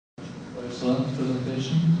excellent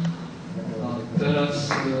presentation. Teraz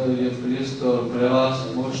je priestor pre vás,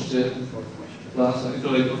 môžete klásť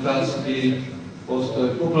akékoľvek otázky,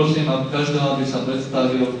 postoje. Poprosím každého, aby sa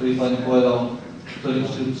predstavil, prípadne povedal, ktoré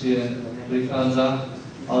inštitúcie prichádza,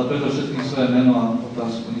 ale predovšetkým svoje meno a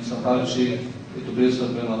otázku. Nech sa páči, je tu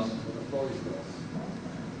priestor pre vás.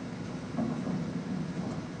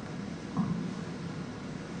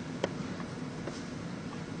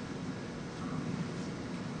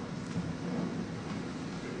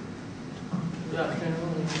 Good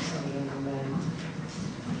afternoon, ladies and gentlemen.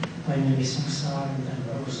 My name is Musa and I'm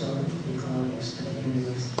professor of economics at the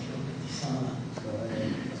University of Uppsala.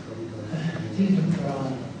 Dear Dr.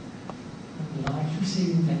 Rahn, I would like to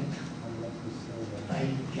say that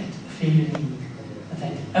I get a feeling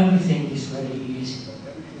that everything is very easy.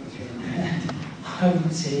 I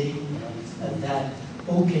would say that,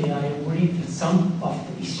 okay, I agree that some of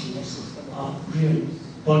the issues are really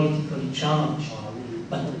politically charged,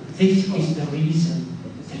 but this is the reason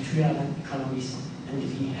that we are economists and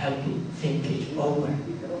we have to think it over.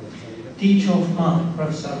 Teacher of mine,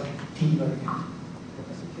 Professor Timberg,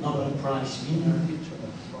 Nobel Prize winner,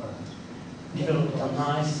 developed a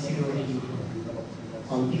nice theory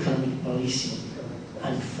on economic policy.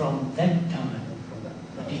 And from that time,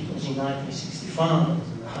 it was in 1965,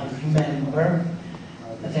 I remember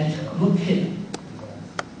that, look here,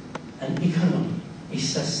 an economy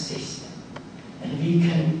is a system. And we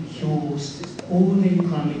can use all the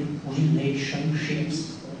economic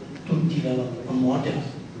relationships to develop a model.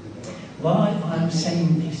 Why I'm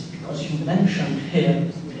saying this? Because you mentioned here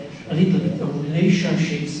a little bit of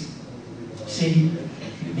relationships, say,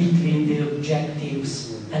 between the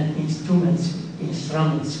objectives and instruments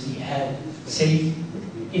we have. Say,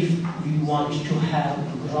 if we want to have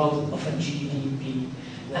a growth of a GDP,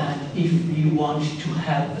 and if we want to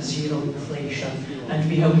have a zero inflation, and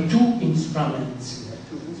we have two instruments,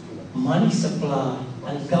 money supply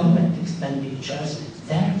and government expenditures,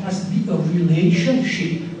 there must be a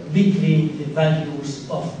relationship between the values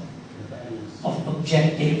of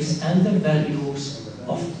objectives and the values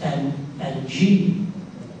of M and G.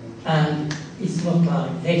 And it's not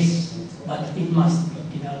like this, but it must be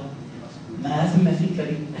developed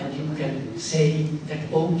mathematically, and you can say that,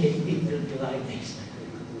 okay, it will be like this.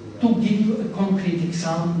 To give you a concrete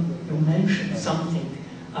example, you mentioned something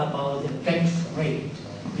about the tax rate.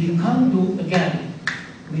 We can't do again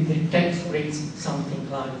with the tax rates something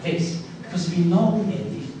like this, because we know that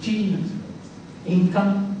the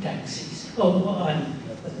income taxes,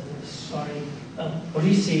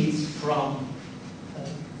 receipts from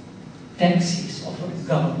taxes of a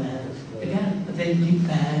government, again, they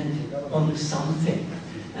depend on something.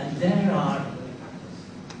 And there are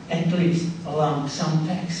at least lump sum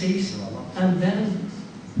taxes, and then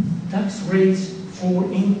tax rates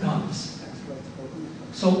for incomes.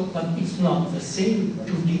 So, but it's not the same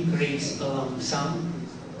to decrease the lump sum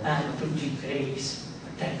and to decrease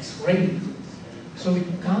tax rate. So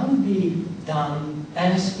it can't be done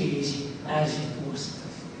as easy as it was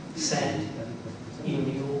said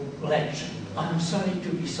in your lecture. I'm sorry to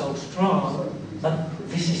be so strong, but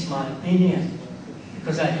this is my opinion,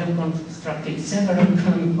 because I have constructed several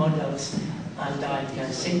economic models, and I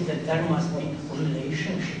can say that there must be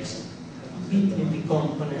relationships between the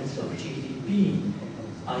components of GDP.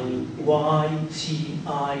 I mean, Y, C,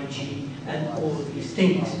 I, G, and all these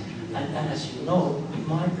things. And as you know, in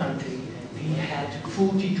my country, we had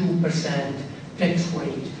 42% tax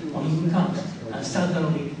rate on incomes, and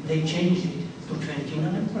suddenly they changed it to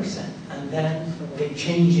 29%, and then they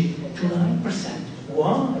changed it to 9%.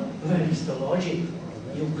 Why? Where is the logic?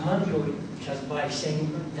 You can't do it just by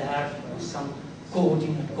saying there was some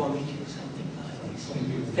coordinate committee or something like this. Thank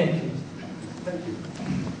you. Thank you. Thank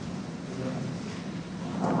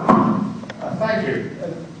you.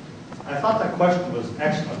 I thought that question was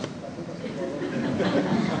excellent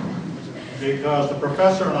because the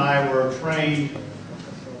professor and I were trained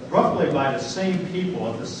roughly by the same people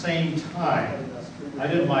at the same time. I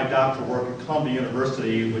did my doctoral work at Columbia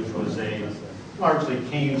University, which was a largely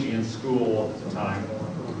Keynesian school at the time.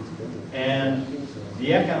 And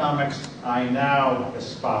the economics I now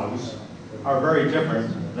espouse are very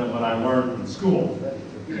different than what I learned in school.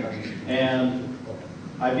 And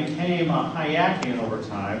I became a Hayekian over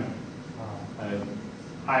time.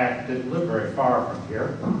 Hayek didn't live very far from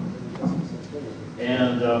here.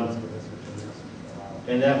 And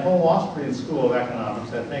that whole Austrian school of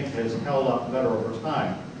economics, I think, has held up better over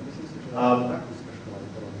time.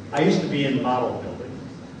 I used to be in model building.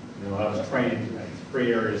 You know, I was trained in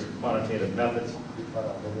 3 areas of quantitative methods.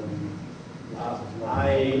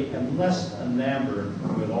 I am less enamored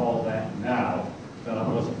with all that now than I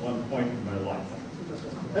was at one point in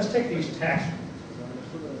Let's take these tax rates.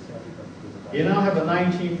 You now have a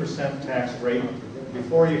 19% tax rate.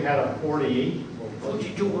 Before you had a 42.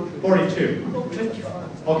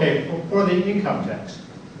 Okay, for the income tax.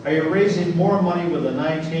 Are you raising more money with a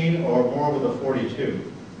 19 or more with a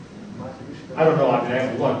 42? I don't know, I mean, I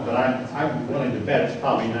haven't looked, but I'm willing to bet it's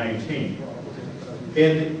probably 19.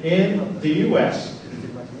 In the U.S.,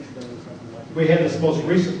 we had this most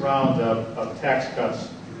recent round of tax cuts,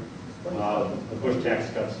 the Bush tax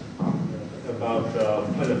cuts, in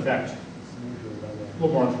effect a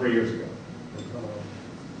little more than 3 years ago.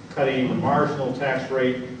 Cutting the marginal tax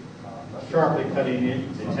rate, sharply cutting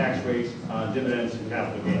the tax rates on dividends and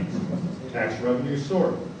capital gains. Tax revenue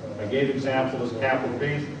soared. I gave examples of capital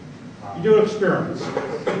gains. You do experiments.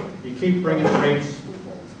 You keep bringing the rates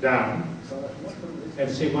down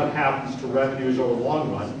and see what happens to revenues over the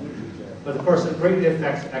long run. But of course, it greatly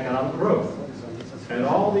affects economic growth. And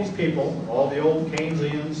all these people, all the old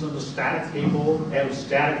Keynesians and the static people, have a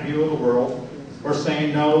static view of the world. We're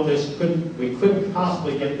saying, no, we couldn't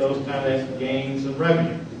possibly get those kind of gains and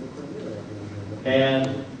revenue.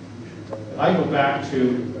 And I go back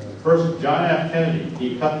to first John F. Kennedy.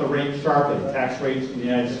 He cut the rate sharply, the tax rates in the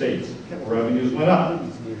United States. Revenues went up.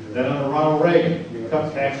 Then under Ronald Reagan, he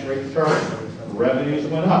cut tax rates sharply. Revenues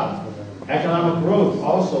went up. Economic growth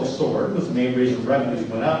also soared. Was the main reason revenues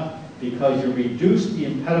went up, because you reduced the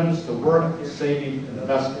impediments to work, saving, and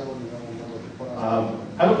investing.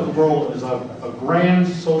 I look at the world as a grand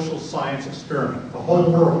social science experiment, the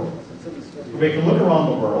whole world. We can look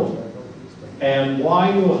around the world, and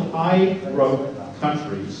why do high-growth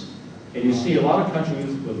countries, and you see a lot of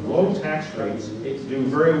countries with low tax rates, do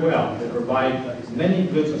very well. They provide many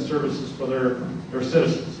goods and services for their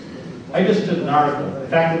citizens. I just did an article. In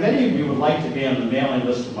fact, if any of you would like to be on the mailing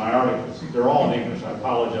list of my articles, they're all in English. I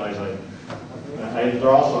apologize. They're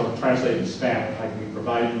also translated in Spanish. I can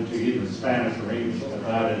provide them to you in Spanish or English, but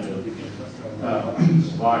not into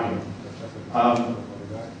Slovakian.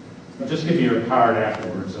 Just give me your card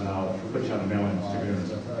afterwards, and I'll put you on the mailing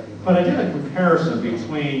list. But I did a comparison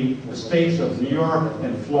between the states of New York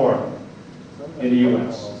and Florida in the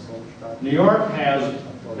U.S. New York has,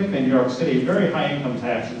 particularly in New York City, very high income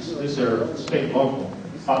taxes. These are state and local,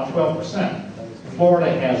 about 12%.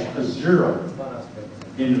 Florida has a 0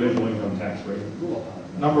 individual income tax rate.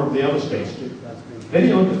 A number of the other states do. Then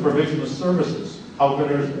you look at the provision of services, how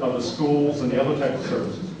good are the schools and the other types of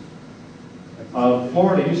services.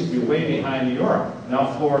 Florida used to be way behind New York.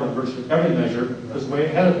 Now Florida, virtually every measure, is way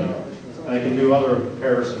ahead of New York. And I can do other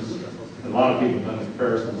comparisons. And a lot of people have done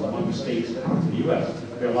comparisons among the states in the U.S.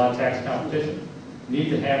 We have a lot of tax competition. Need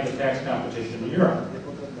to have the tax competition in Europe.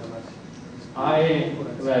 I'm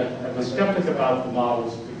a skeptic about the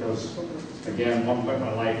models because, again, one point in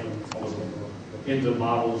my life I was into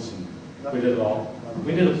models and we did it all.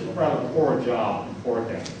 We did a rather poor job in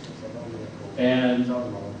forecasting. And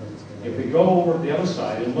if we go over to the other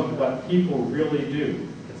side and look at what people really do,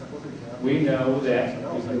 we know that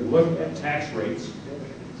if you look at tax rates,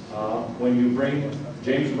 when you bring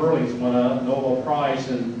James Burling's won a Nobel Prize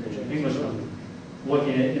in English,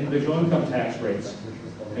 looking at individual income tax rates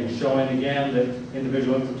and showing again that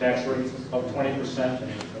individual income tax rates of 20%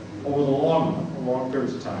 over the long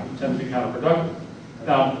periods of time tend to be counterproductive.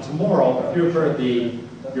 Now, tomorrow, if you heard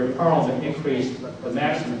your parliament increased the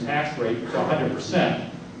maximum tax rate to 100%,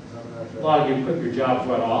 a lot of you quit your jobs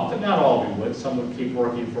right off, but not all of you would. Some would keep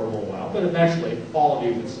working for a little while, but eventually all of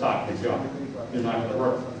you would stop your job. You're not going to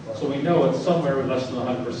work. So we know it's somewhere less than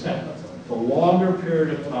 100%. The longer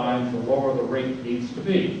period of time, the lower the rate needs to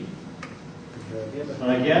be.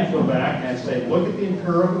 And again, go back and say, look at the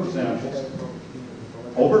empirical examples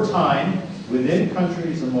over time, within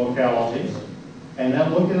countries and localities, and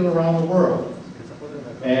then look at it around the world.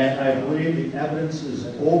 And I believe the evidence is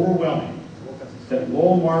overwhelming that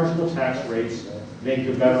low marginal tax rates make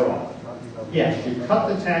you better off. Yes, you cut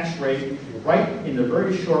the tax rate right in the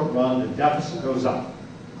very short run, the deficit goes up.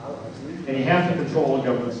 And you have to control the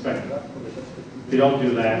government spending. If you don't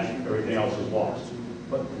do that, everything else is lost.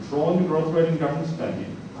 But controlling the growth rate in government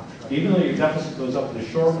spending, even though your deficit goes up in the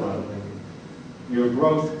short run, your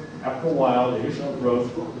growth, after a while, the additional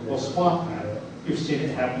growth will swamp that. You've seen it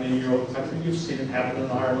happen in your own country. You've seen it happen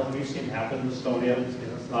in Ireland. We've seen it happen in Estonia.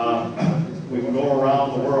 We can go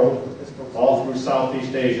around the world, all through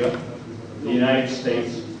Southeast Asia, the United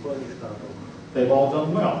States. They've all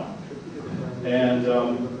done well. And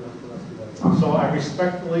so I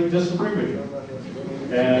respectfully disagree with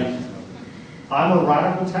you. And I'm a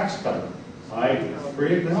radical tax cutter. I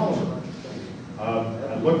freely acknowledge it.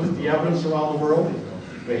 I looked at the evidence around the world.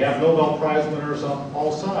 We have Nobel Prize winners on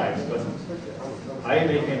all sides, but I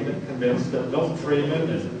became convinced that Milton Friedman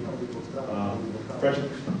and Frederick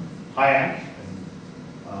Hayek,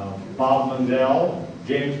 Bob Mundell,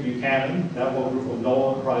 James Buchanan, that whole group of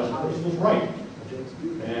Nobel Prize winners was right.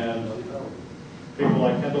 And people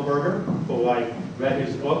like Kindleberger, who I read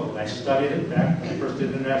his book and I studied it back when I first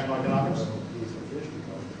did international economics,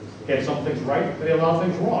 he had some things right, but he had a lot of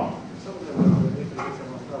things wrong.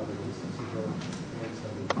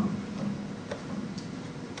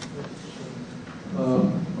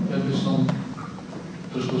 Ja by som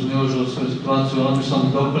trošku zneužil svoju situáciu, ale by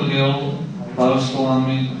som doplnil pár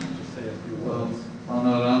slovami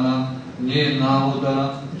pána Rahna. Nie je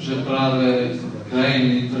náhoda, že práve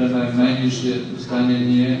krajiny, ktoré majú najnižšie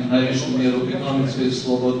zdanenie, najvyššiu mieru ekonomickej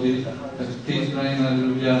slobody, tak v tých krajinách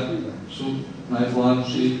ľudia sú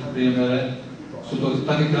najbohatší v priemere. Sú to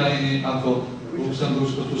také krajiny ako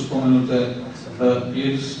Luxembursko, tu spomenuté,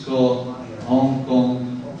 Írsko, Hongkong,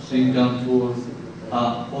 Singapur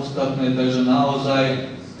a ostatné, takže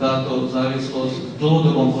naozaj táto závislosť v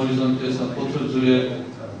dlhodobom horizonte sa potvrdzuje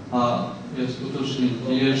a je skutočne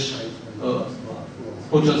tiež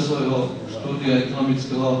počas svojho štúdia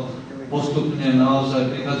ekonomického postupne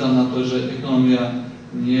naozaj prichádza na to, že ekonomia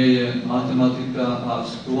nie je matematika a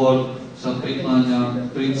skôr sa prikláňa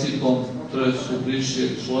princípom, ktoré sú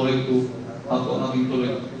bližšie k človeku ako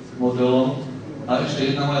akýmkoľvek modelom. A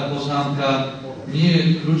ešte jedna moja poznámka, nie je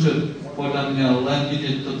kľúče podľa mňa len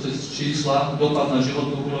vidieť to cez čísla, dopad na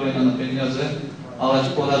životnú úroveň a na peniaze, ale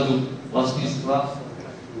aj z pohľadu vlastníctva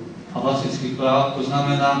a vlastníckých práv. To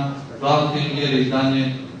znamená, v akej miery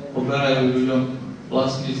dane poberajú ľuďom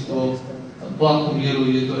vlastníctvo, po akú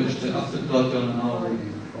mieru je to ešte akceptovateľné na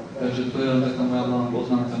úrovni. Takže to je len taká moja malá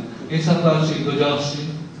poznámka. Nech sa páči, kto ďalší?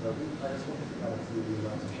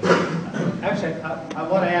 Actually, I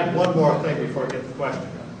want to add one more thing before I get the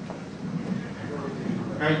question.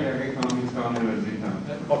 Okay,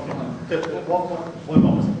 one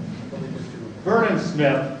moment. Vernon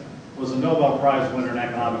Smith was a Nobel Prize winner in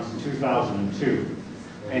economics in 2002,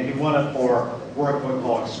 and he won it for work we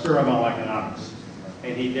call experimental economics.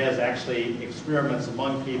 And he does actually experiments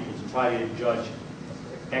among people to try to judge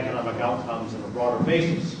economic outcomes on a broader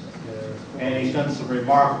basis. And he's done some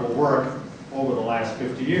remarkable work over the last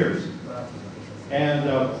 50 years. And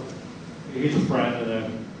he's a friend,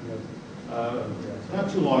 and not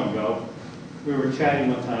too long ago, we were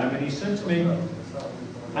chatting one time, and he said to me,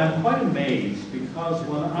 I'm quite amazed because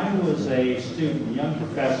when I was a student, a young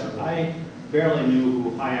professor, I barely knew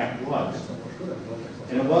who Hayek was.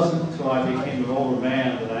 And it wasn't until I became an older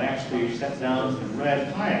man that I actually sat down and read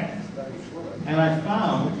Hayek. And I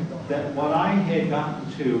found that what I had gotten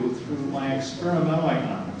to through my experimental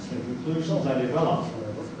economics, the conclusions I developed,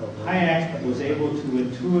 Hayek was able to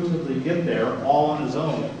intuitively get there all on his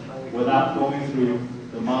own without going through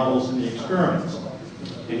the models and the experiments.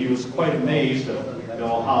 And he was quite amazed at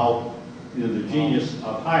how the genius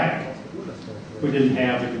of Hayek, who didn't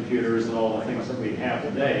have the computers and all the things that we have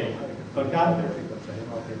today, but got there.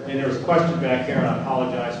 And there's a question back here, and I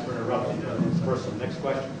apologize for interrupting this person. Next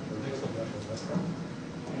question.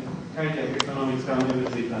 Ekonomická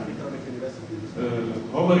univerzita.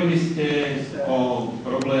 Hovorili ste o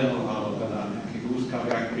problémoch alebo teda nejakých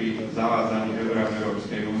úskaviach pri zavádzaní eura v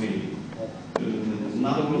Európskej únii.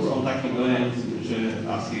 Nadobudol som taký dojem, že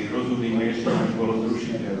asi rozumným riešením bolo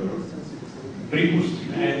zrušiť euro.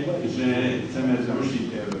 Pripustíme, že chceme zrušiť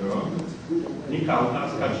euro. Vzniká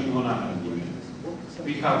otázka, čím ho nahradíme.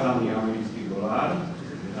 Vychádza mi americký dolár,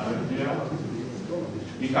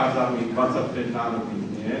 vychádza mi 25 národných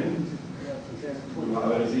mien, druhá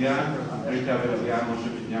verzia, a tretia verzia môže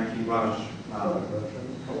byť nejaký váš návrh.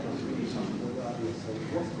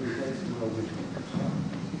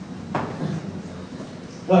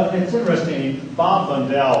 Well, it's interesting, Bob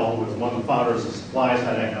Mundell, who was one of the founders of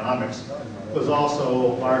supply-side economics, was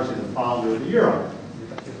also largely the founder of the euro.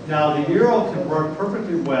 Now, the euro can work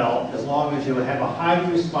perfectly well as long as you have a highly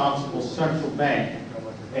responsible central bank,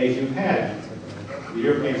 as you had. The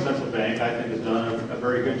European Central Bank, I think, has done a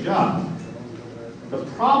very good job. The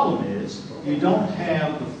problem is you don't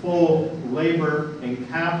have the full labor and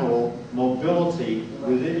capital mobility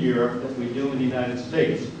within Europe that we do in the United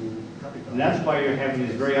States. And that's why you're having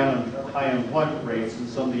these very high unemployment rates in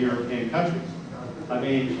some of the European countries. I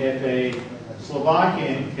mean, if a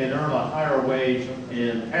Slovakian can earn a higher wage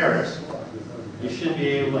in Paris, you should be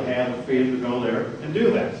able to have the freedom to go there and do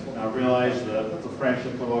that. Now, I realize that the French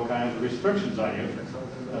have put all kinds of restrictions on you.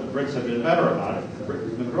 The Brits have been better about it. The Brits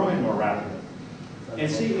have been growing more rapidly. And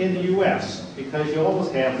see, in the U.S., because you always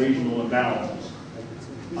have regional imbalances,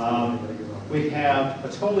 we have a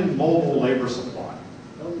totally mobile labor supply.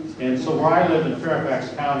 And so where I live in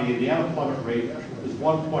Fairfax County, the unemployment rate is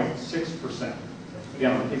 1.6%.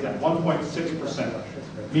 Again, I'll take that, 1.6%.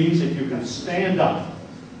 Means if you can stand up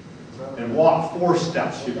and walk 4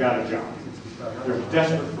 steps, you've got a job. They're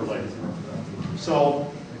desperate for labor.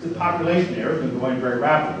 So the population there has been growing very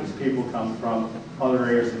rapidly as people come from other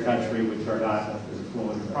areas of the country which are not as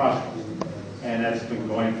affluent and prosperous. And that's been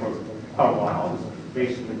going for quite a while,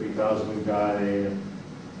 basically because we've got a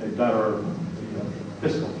better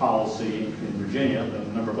fiscal policy in Virginia than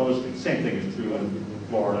a number of other states. Same thing is true in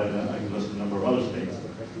Florida, and I can list a number of other states.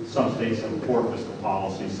 Some states have poor fiscal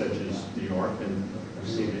policies, such as New York, and we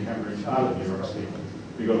see the hemorrhage out of New York State.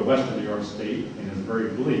 We go to western New York State, and it's very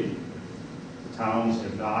bleak. The towns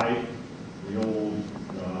have died. The old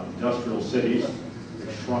industrial cities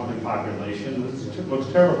have shrunk in population. It looks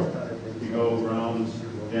terrible. You go around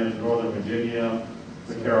in northern Virginia,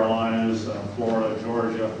 the Carolinas, Florida,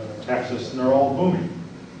 Georgia, Texas, and they're all booming.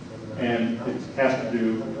 And it has to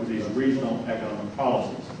do with these regional economic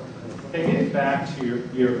policies. Okay, getting back to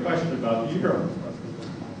your question about the euro.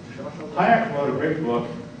 Hayek wrote a great book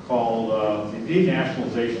called The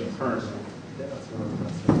Denationalization of Currency.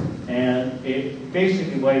 And it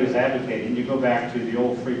basically what he was advocating, you go back to the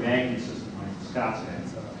old free banking system like Scots had.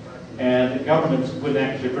 And the governments wouldn't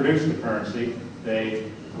actually produce the currency,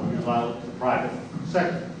 they allowed the private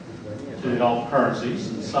sector to develop currencies,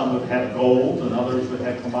 and some would have gold, and others would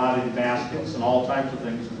have commodity baskets, and all types of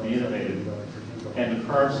things would be innovated. And the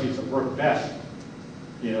currencies that work best,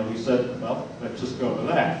 you know, he said, well, let's just go with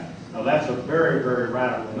that. Now that's a very, very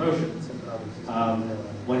radical notion.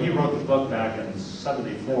 When he wrote the book back in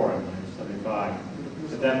 '74, I believe,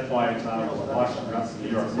 '75, at that point in time I was Washington reps of the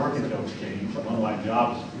New York Mercantile Exchange, and one of my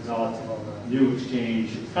jobs was to develop new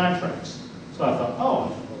exchange contracts. So I thought,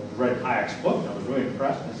 oh, I read Hayek's book, and I was really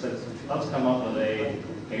impressed, and I said, let's come up with a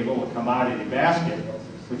little commodity basket,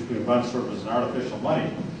 which we run sort of as an artificial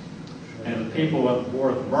money. And the people at the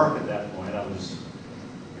board of the market at that point, I was,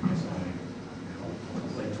 I guess,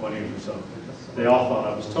 late 20s or so, they all thought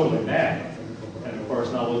I was totally mad. And of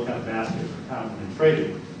course, now those kind of baskets are commonly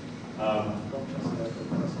traded.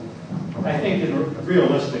 I think that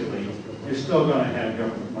realistically, you're still going to have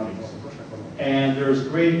government money. And there's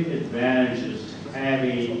great advantages to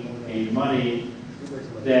having a money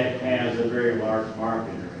that has a very large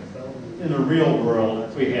market area. In the real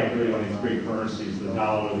world, we have really only 3 currencies, the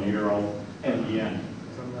dollar, the euro, and the yen.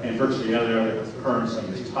 And virtually every other currency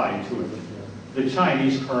is tied to it. The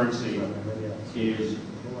Chinese currency is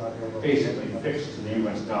basically fixed to the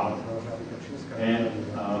US dollar. And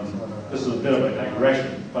this is a bit of a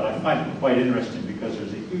digression, but I find it quite interesting because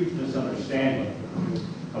there's a huge misunderstanding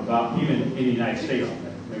about, even in the United States,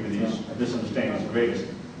 maybe the misunderstanding is the greatest,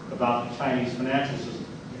 about the Chinese financial system.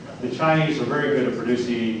 The Chinese are very good at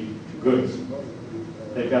producing goods.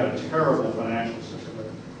 They've got a terrible financial system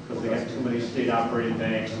because they have too many state-operated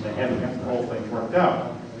banks and they haven't got the whole thing worked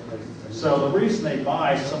out. So the reason they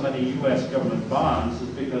buy so many U.S. government bonds is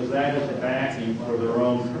because that is the backing for their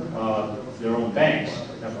own banks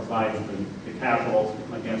that provide the capital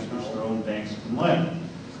against which their own banks can lend.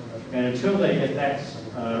 And until they get that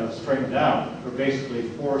straightened out, they're basically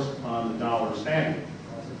forced on the dollar standard.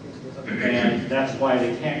 And that's why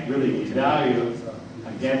they can't really devalue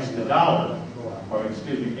against the dollar, or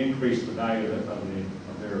excuse me, increase the value of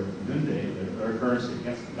their renminbi, their currency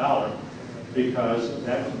against the dollar, because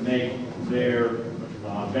that would make their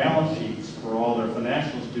balance sheets for all their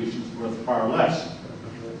financial institutions worth far less.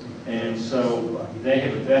 And so they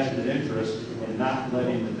have a vested interest in not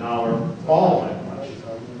letting the dollar fall that much,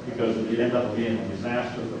 because it would end up being a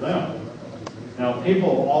disaster for them. Now,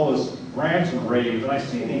 people always rant and rave, and I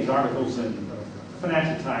see these articles in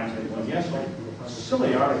Financial Times, they went yesterday,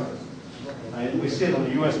 silly articles. We see it in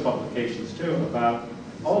the U.S. publications, too, about,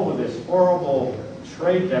 oh, this horrible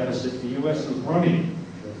trade deficit the U.S. is running.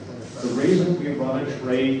 The reason we run a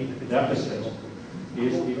trade deficit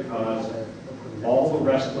is because all the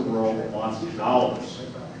rest of the world wants dollars.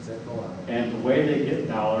 And the way they get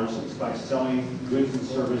dollars is by selling goods and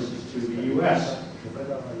services to the U.S.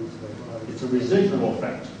 It's a residual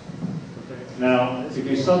effect. Now, if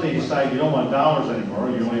you suddenly decide you don't want dollars anymore,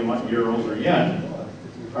 you only want euros or yen,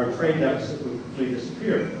 our trade deficit would completely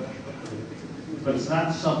disappear. But it's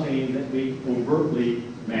not something that we overtly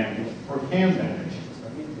manage or can manage.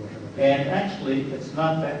 And actually, it's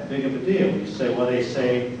not that big of a deal. You say, well, they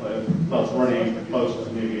say, well, it's running close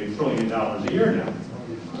to maybe $1 trillion a year now.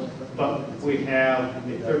 But we have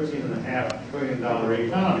a $13.5 trillion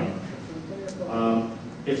economy.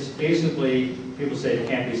 It's basically, people say it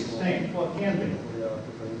can't be sustained. Well, it can be.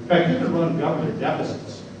 In fact, you can run government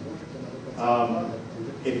deficits.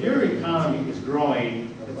 If your economy is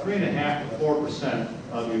growing at 3.5% to 4%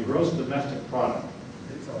 of your gross domestic product,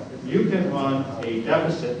 you can run a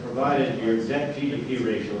deficit provided your debt GDP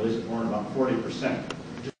ratio is more than about 40%.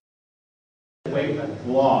 Weight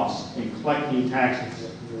loss in collecting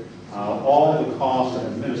taxes, all the costs of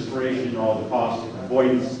administration, all the costs of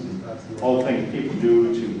avoidance, all the things people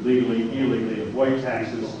do to legally, illegally avoid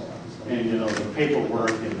taxes, and you know the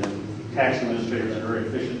paperwork, and the tax administrators are very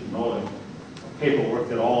efficient in all the paperwork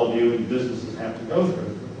that all of you and businesses have to go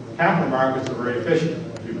through. Capital markets are very efficient.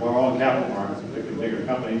 You borrow on capital markets, particularly bigger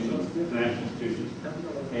companies and financial institutions,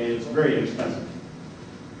 and it's very inexpensive.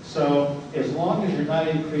 So as long as you're not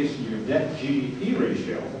increasing your debt GDP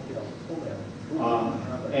ratio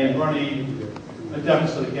and running a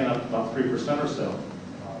deficit again up about 3% or so,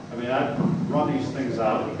 I mean, I've run these things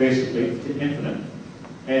out basically to infinite,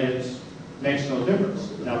 and it makes no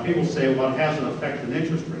difference. Now people say, well, it has an effect on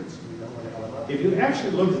interest rates. If you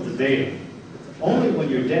actually look at the data, only when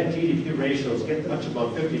your debt GDP ratios get much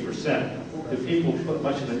above 50% do people put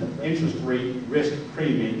much of an interest rate risk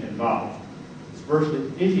premium involved. It's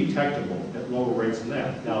virtually indetectable at lower rates than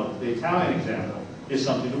that. Now, the Italian example is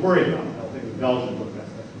something to worry about. I think Belgium looked at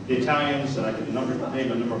it. The Italians, and I can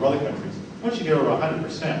name a number of other countries, once you get over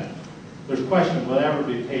 100%, there's question will ever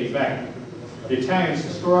be paid back. The Italians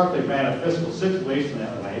historically ran a fiscal situation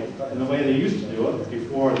that way, and the way they used to do it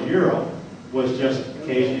before the euro was just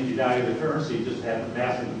occasionally, if you value the currency, you just had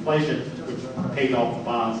massive inflation, which paid off the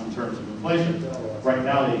bonds in terms of inflation. Right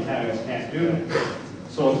now, the Italians can't do that.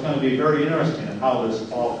 So it's going to be very interesting in how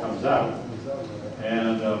this all comes out.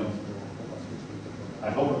 And I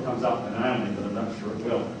hope it comes out benignly, but I'm not sure it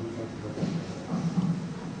will.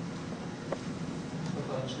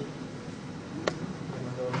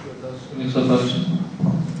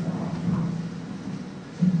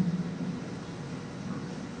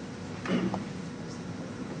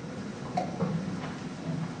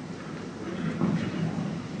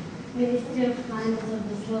 Ministry of Finance of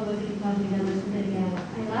the Slovak Republic and Material.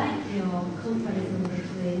 I like your comparison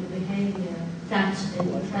between behavior, Dutch and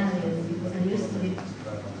Italians, because I used to live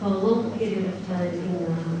for a long period of time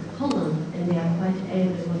in Holland, and they are quite aware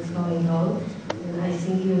of what's going on. And I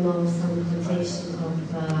think you know some quotation of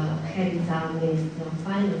Herita, Minister of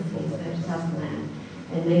Finance, he's a very tough man,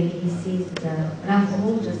 and maybe he sees the rough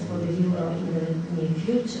waters for the euro in the near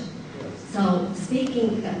future. So,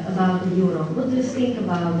 speaking about the euro, what do you think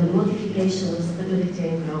about the modification of Stability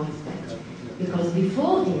and Growth Pact? Because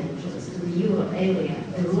before the entrance to the euro area,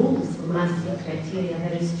 the rules for Maastricht criteria are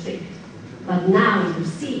very strict. But now you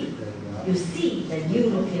see that the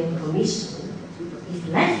European Commission is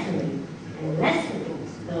lessening and lessening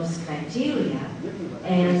those criteria.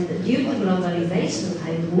 And due to globalization,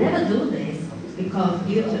 I would never do this because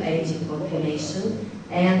due to aging population,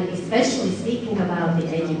 and especially speaking about the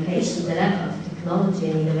education, the level of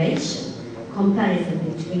technology and innovation, comparison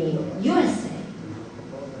between USA,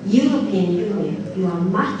 European Union, you are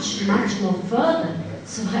much, much more further.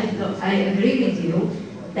 So I agree with you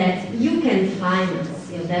that you can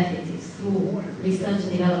finance your deficits through research,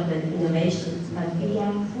 development, innovation, but we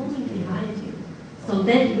are falling behind you. So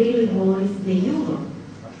that really worries the euro.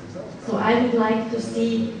 So I would like to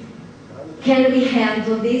see, can we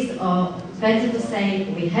handle this, or better to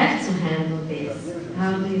say, we have to handle this.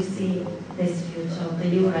 How do you see this future of the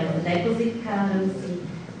euro as a deposit currency,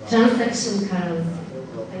 transaction currency?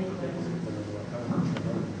 Thank you very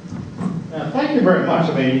much. Thank you very much.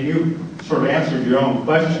 I mean, you sort of answered your own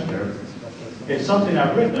question there. It's something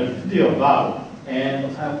I've written a good deal about,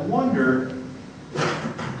 and I wonder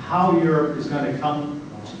how Europe is going to come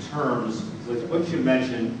to terms with what you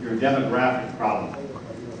mentioned, your demographic problem,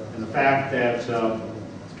 and the fact that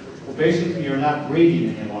well, basically, you're not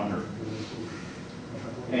breeding any longer.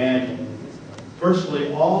 And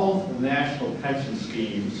virtually all the national pension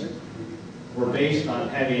schemes were based on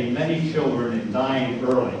having many children and dying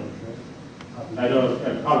early. I know,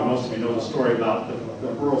 probably most of you know the story about the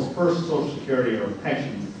world's first Social Security or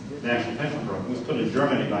pension, national pension program. It was put in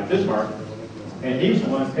Germany by Bismarck, and he was the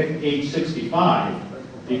one who picked age 65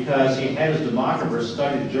 because he had his demographers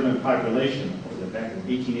study the German population. What was it, back in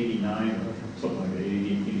 1889 or something like that,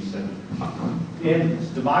 1887. And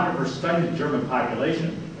demographers studied the German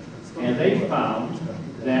population, and they found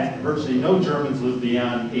that virtually no Germans lived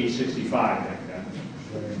beyond age 65 back then.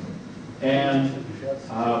 And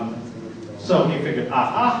so he figured,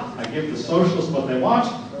 aha, I give the socialists what they want,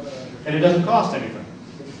 and it doesn't cost anything.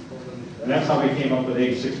 And that's how we came up with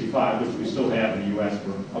age 65, which we still have in the U.S.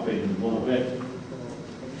 We're updating it a little bit.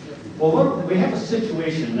 Well, look, we have a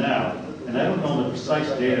situation now, and I don't know the precise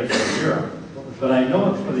data for Europe, but I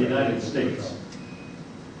know it for the United States.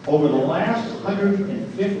 Over the last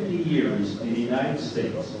 150 years in the United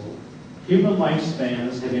States, human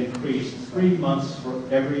lifespans have increased 3 months for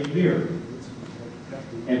every year.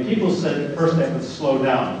 And people said at first that would slow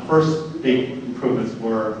down. First big improvements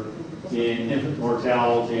were in infant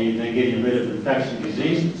mortality, then getting rid of infectious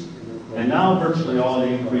diseases. And now virtually all the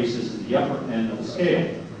increases at the upper end of the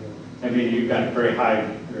scale. I mean, you've got very high,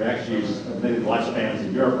 or actually many lifespans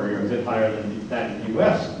in Europe are a bit higher than that in the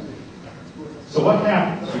US. So what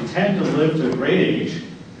happens? You tend to live to a great age,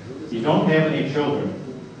 you don't have any children.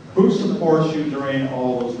 Who supports you during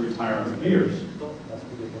all those retirement years?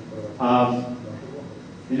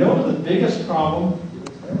 You know what the biggest problem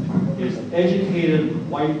is? Educated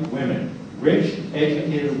white women. Rich,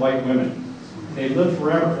 educated white women. They live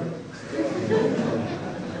forever.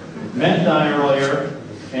 Men die earlier,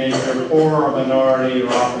 and if you're poor or minority, you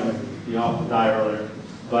often die earlier.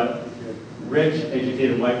 But rich,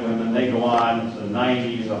 educated white women, they go on to the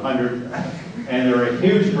 90s, 100, and they're a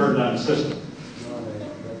huge burden on the system.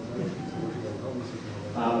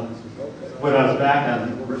 When I was back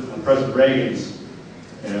on President Reagan's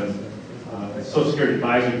Social Security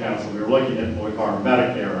Advisory Council, we were looking at what we call our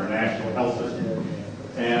Medicare, our national health system.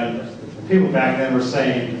 And people back then were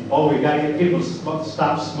saying, oh, we've got to get people to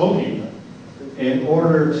stop smoking in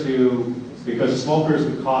order to, because smokers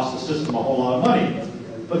would cost the system a whole lot of money.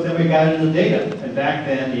 But then we got into the data, and back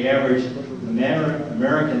then the average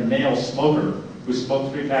American male smoker who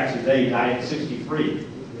smoked 3 packs a day died at 63.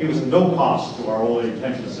 It was no cost to our old age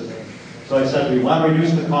pension system. So I said, we want to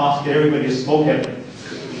reduce the cost, get everybody to smoke it.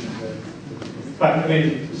 But I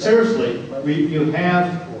mean, seriously, you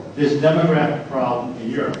have this demographic problem in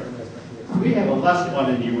Europe. We have a less one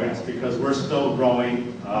in the U.S. because we're still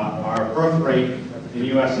growing. Our birth rate in the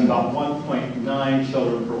U.S. is about 1.9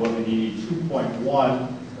 children per woman. You need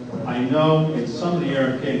 2.1. I know in some of the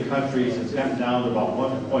European countries it's gotten down to about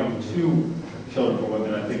 1.2 children per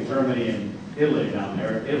woman. I think Germany and Italy down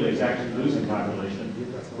there. Italy is actually losing population.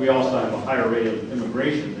 We also have a higher rate of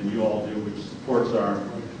immigration than you all do, which supports our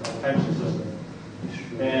pension system.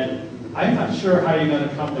 And I'm not sure how you're going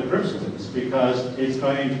to come to grips with this because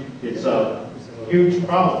it's a huge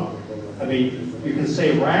problem. I mean, you can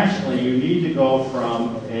say rationally you need to go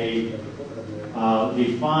from a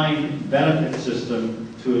defined benefit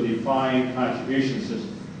system to a defined contribution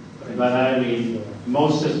system. And by that I mean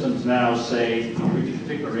most systems now say if you reach a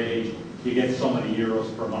particular age, you get so many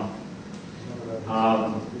euros per month.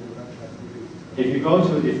 If you go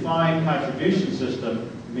to a defined contribution system,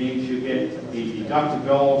 it means you get a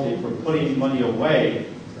deductibility for putting money away,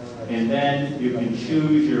 and then you can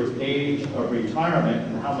choose your age of retirement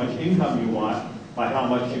and how much income you want by how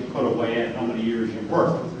much you put away and how many years you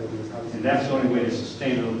work. And that's the only way to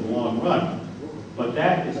sustain it in the long run. But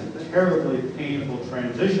that is a terribly painful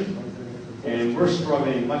transition. And we're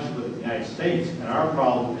struggling much with the United States, and our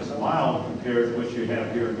problem is mild compared to what you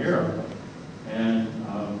have here in Europe. And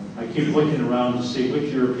I keep looking around to see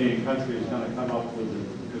which European country is going to come up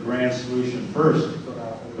with the grand solution first.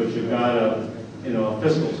 But you've got a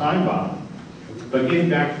fiscal time bomb. But getting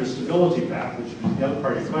back to the stability pact, which is the other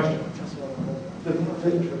part of your question,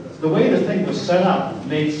 the way the thing was set up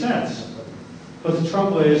made sense. But the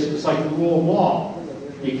trouble is, it's like the rule of law.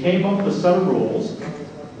 You came up with a set of rules,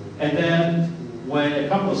 and then when a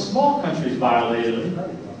couple of small countries violated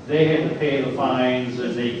them, they had to pay the fines,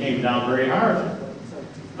 and they came down very hard.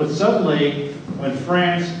 But suddenly, when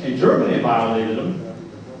France and Germany violated them,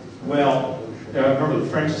 well, I remember the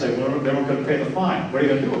French said, well, they weren't going to pay the fine. What are you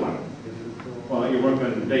going to do about it? Well, you weren't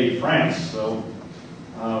going to invade France, so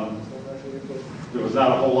there was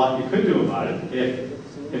not a whole lot you could do about it.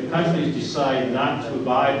 If countries decide not to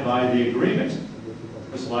abide by the agreement,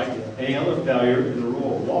 it's like any other failure in the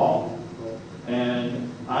rule of law. And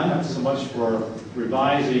I'm not so much for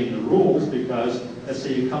revising the rules because, let's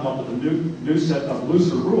say you come up with a new set of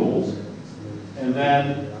looser rules, and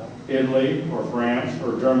then Italy or France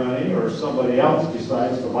or Germany or somebody else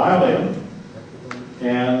decides to violate them,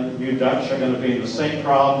 and you Dutch are going to be in the same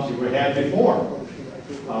problems you had before.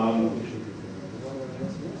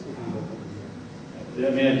 I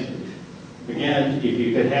mean, again, if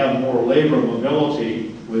you could have more labor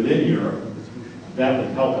mobility within Europe, that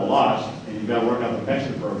would help a lot, and you've got to work on the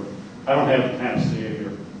pension program. I don't have the panacea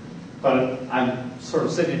here, but I'm sort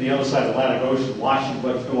of sitting on the other side of the Atlantic Ocean watching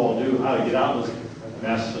what you all do, how to get out of this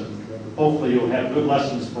mess, and hopefully you'll have good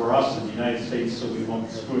lessons for us in the United States so we won't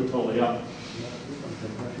screw it totally up.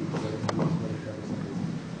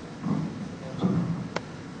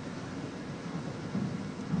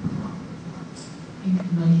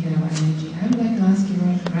 I would like to ask you a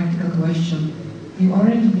very practical question. You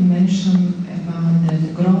already mentioned about the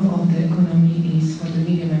growth of the economy is for the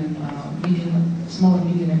small and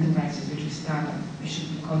medium enterprises, which is startup. We should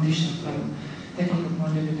be conditioned from technical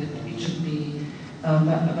point of view that it should be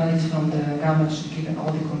valid from the government should give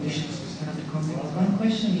all the conditions to start the companies. One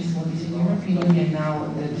question is what is in European Union now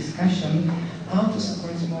the discussion how to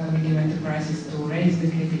support small and medium enterprises to raise the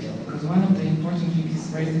capital, because one of the important things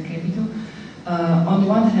is raise the capital. On the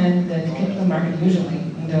one hand, the capital market usually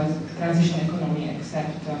in the transition economy,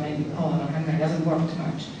 except maybe Poland or Hungary, doesn't work too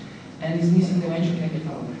much and is missing the venture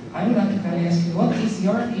capital. I would like to kindly ask you, what is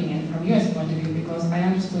your opinion from US point of view? Because I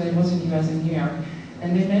understood I was in US in New York,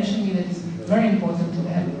 and they mentioned me that it's very important to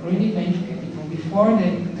have really venture capital before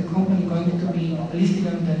the company going to be listed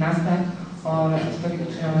on the NASDAQ or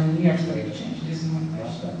New York Stock Exchange. This is my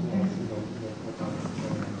question. Thanks.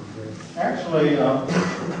 Actually,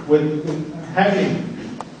 with having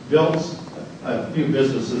built a few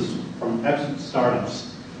businesses from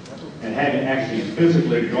startups and having actually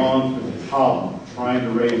physically gone through the problem trying to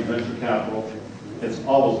raise venture capital, it's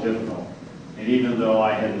always difficult. And even though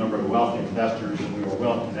I had a number of wealthy investors and we were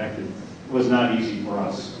well connected, it was not easy for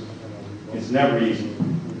us. It's never easy.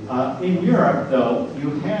 In Europe, though,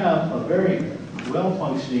 you have a very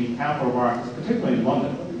well-functioning capital markets, particularly in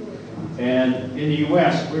London. And in the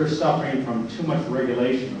U.S., we're suffering from too much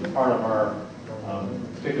regulation as part of our,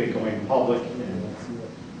 particularly going public, and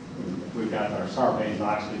we've got our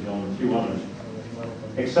Sarbanes-Oxley bill and a few others.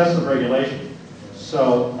 Excessive regulation.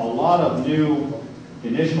 So a lot of new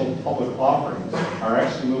initial public offerings are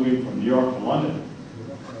actually moving from New York to London,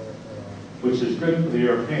 which is good for the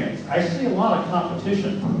Europeans. I see a lot of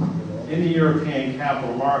competition in the European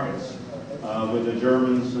capital markets with the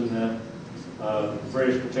Germans and the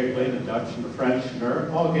British particularly, the Dutch and the French, and they're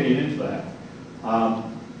all getting into that.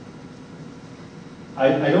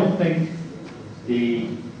 I don't think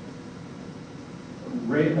doing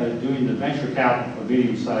the venture capital for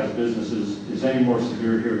medium-sized businesses is any more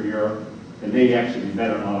severe here in Europe, and they actually be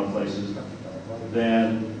better in a lot of places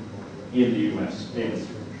than in the U.S. It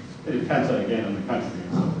depends, again, on the country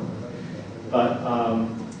and so forth. But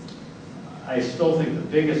I still think the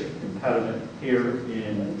biggest impediment here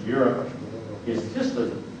in Europe is just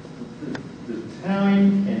the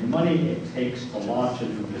time and money it takes to launch a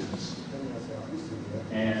new business.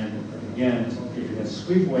 And again, if you can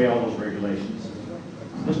sweep away all those regulations,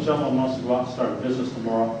 this gentleman wants to go out and start a business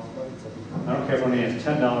tomorrow. I don't care if he only has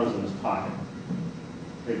 $10 in his pocket.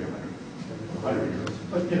 Maybe 100 euros.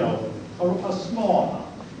 But you know, a small amount.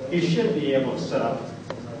 He should be able to set up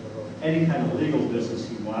any kind of legal business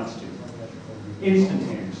he wants to,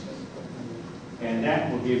 instantaneously. And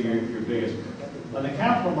that will give you your biggest. On the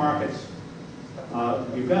capital markets,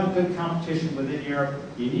 you've got good competition within Europe.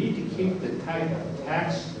 You need to keep the type of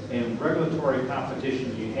tax and regulatory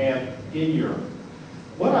competition you have in Europe.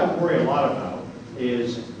 What I worry a lot about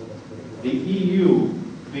is the EU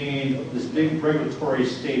being this big regulatory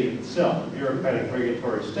state itself, a bureaucratic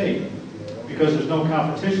regulatory state, because there's no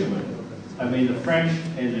competition with it. I mean, the French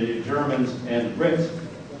and the Germans and the Brits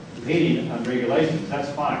competing on regulations, that's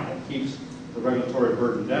fine. That keeps the regulatory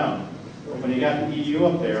burden down. But when you got the EU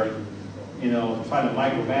up there, you know, trying to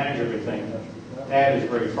micromanage everything, that is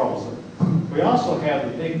very troublesome. We also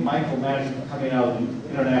have the big micromanagement coming out of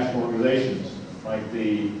international organizations, like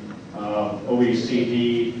the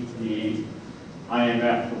OECD, the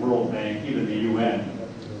IMF, the World Bank, even the UN.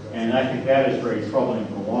 And I think that is very troubling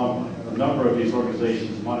for the long run. A number of these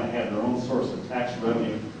organizations want to have their own source of tax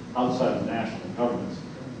revenue outside of national governments.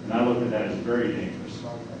 And I look at that as very dangerous.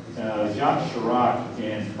 Jacques Chirac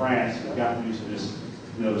in France has gotten used to this,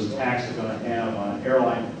 you know, this tax they're going to have on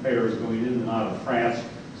airline fares going in and out of France,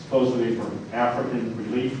 supposedly for African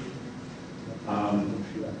relief.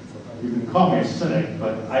 You can call me a cynic,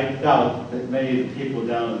 but I doubt that many of the people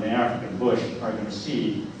down in the African bush are going to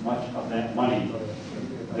see much of that money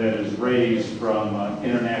that is raised from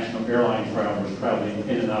international airline travelers traveling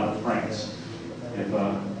in and out of France. If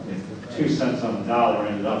 2 cents on the dollar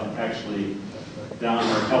ended up actually down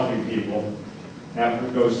there helping people after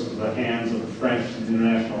it goes to the hands of the French and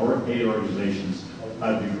international aid organizations,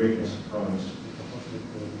 I'd be greatly surprised.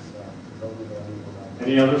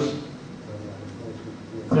 Any others?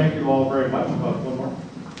 Thank you all very much. One more.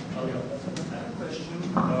 Okay. I have a question.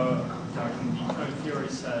 There are different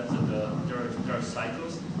theories that there are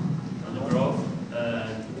cycles on the growth,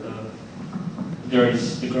 and there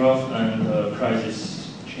is the growth and the crisis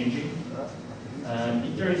changing. And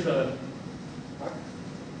if there is the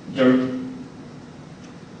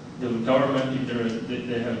government, if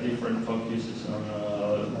they have different focuses on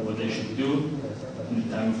what they should do in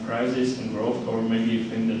the time of crisis and growth, or maybe you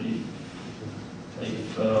think that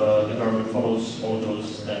if the government follows all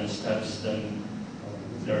those 10 steps, then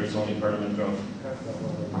there is only permanent growth.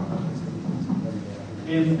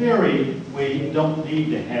 In theory, we don't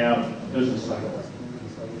need to have a business cycle.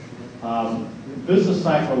 Business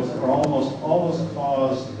cycles are almost always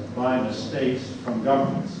caused by mistakes from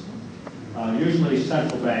governments. Usually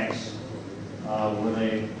central banks, where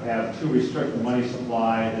they have too restricted money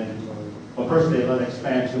supply, well, first they let it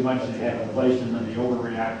expand too much, and you have inflation, and they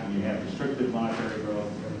overreact, and you have restricted monetary growth,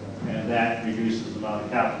 and that reduces the amount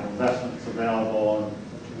of capital investments available,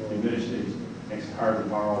 and diminishes, makes it hard to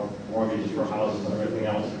borrow mortgages for houses and everything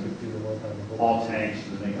else, and all tanks,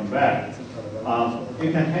 and then they come back.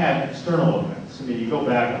 You can have external events. I mean, you go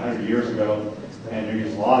back 100 years ago, and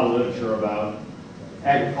there's a lot of literature about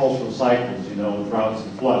agricultural cycles, you know, droughts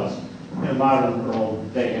and floods. In the modern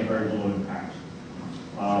world, they have very little impact.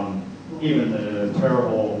 Even the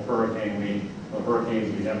terrible hurricanes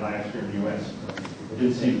we had last year in the U.S.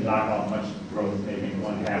 didn't seem to knock out much growth, maybe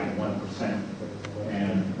 0.5% to 1%.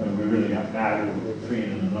 And we really got battered with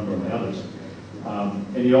Katrina and a number of the others.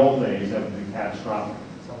 In the old days, that would be catastrophic.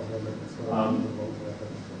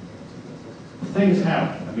 Things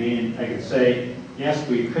happen. I mean, I could say, yes,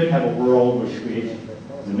 we could have a world which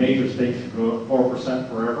the major states should grow at 4%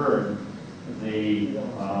 forever, and the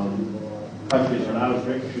countries that are not as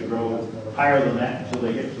rich should grow higher than that until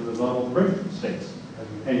they get to the level of rich states.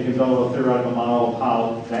 And you can build a theoretical model of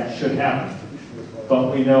how that should happen.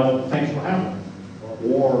 But we know things will happen.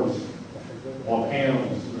 Wars,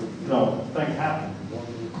 volcanoes, things happen.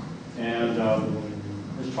 And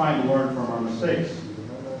just trying to learn from our mistakes.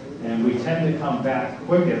 And we tend to come back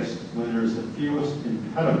quickest when there's the fewest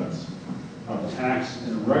impediments of tax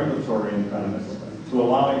and regulatory impediments to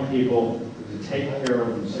allowing people to take care of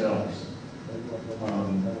themselves.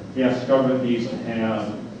 Yes, government needs to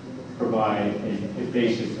provide a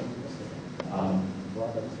basic,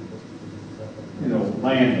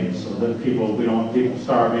 landing so that we don't want people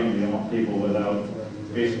starving, we don't want people without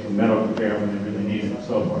basic medical care when they really need it and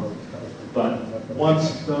so forth. But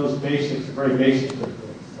once those basics, very basic,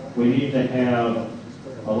 we need to have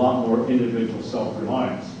a lot more individual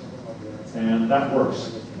self-reliance. And that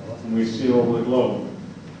works. And we see it over the globe.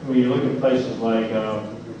 When you look at places like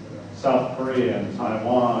South Korea and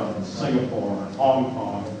Taiwan and Singapore and Hong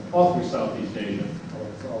Kong, all through Southeast Asia,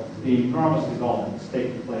 the enormous development is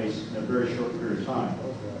taking place in a very short period of time.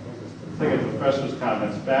 Think of the professor's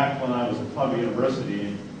comments. Back when I was at Columbia University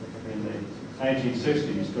in the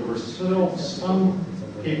 1960s, there were still some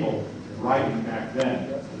people writing back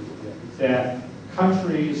then that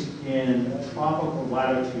countries in tropical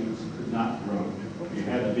latitudes could not grow. You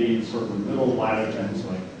had to be in sort of the middle latitudes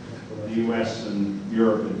like the U.S. and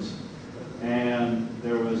Europe is. And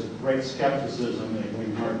there was great skepticism that we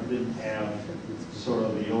didn't have sort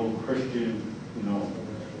of the old Christian,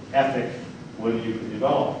 ethic whether you could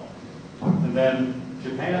develop. And then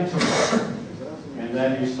Japan took over. And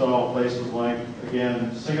then you saw places like,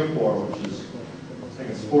 again, Singapore, which is, I think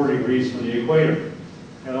it's 40 degrees from the equator.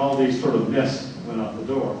 And all these sort of myths went out the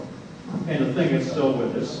door. And the thing that's still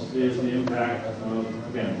with us is the impact of,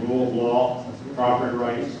 again, rule of law, property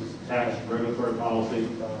rights, tax, regulatory policy,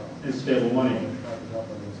 and stable money.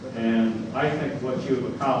 And I think what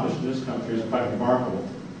you've accomplished in this country is quite remarkable.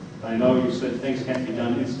 I know you said things can't be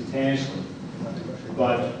done instantaneously,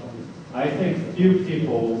 but I think few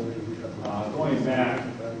people, going back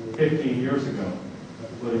 15 years ago,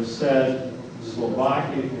 would have said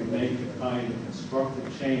Slovakia can make the kind of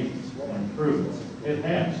constructive changes and improvements it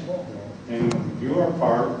has. And you are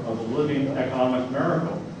part of a living economic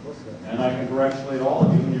miracle. And I congratulate all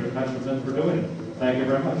of you and your countrymen for doing it. Thank you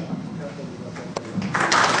very much.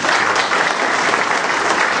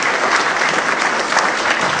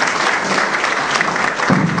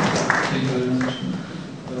 Thank you very much.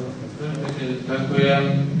 Veľmi pekne ďakujem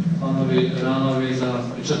pánovi Rahnovi za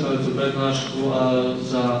vyčerpávajúcu prednášku a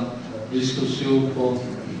za diskusiu po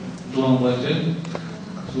dlhom lete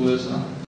z USA.